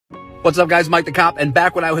What's up, guys? Mike the Cop. And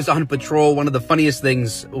back when I was on patrol, one of the funniest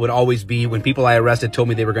things would always be when people I arrested told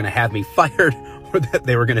me they were going to have me fired or that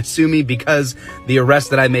they were going to sue me because the arrest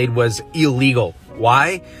that I made was illegal.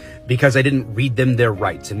 Why? Because I didn't read them their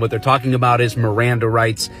rights. And what they're talking about is Miranda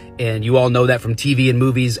rights. And you all know that from TV and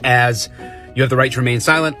movies as you have the right to remain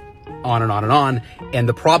silent, on and on and on. And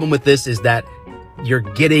the problem with this is that you're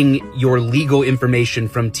getting your legal information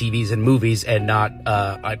from TVs and movies and not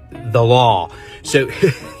the law. So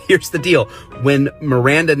here's the deal. When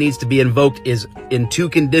Miranda needs to be invoked is in two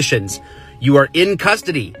conditions. You are in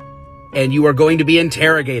custody and you are going to be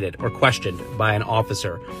interrogated or questioned by an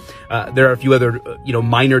officer. There are a few other,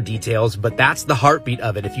 minor details, but that's the heartbeat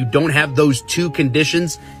of it. If you don't have those two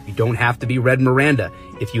conditions, you don't have to be read Miranda.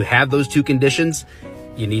 If you have those two conditions,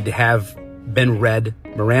 you need to have been read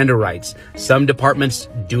Miranda rights. Some departments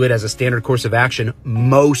do it as a standard course of action.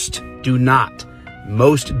 Most do not.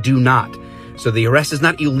 Most do not. So the arrest is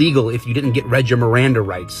not illegal if you didn't get read your Miranda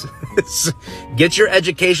rights. Get your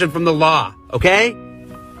education from the law, okay?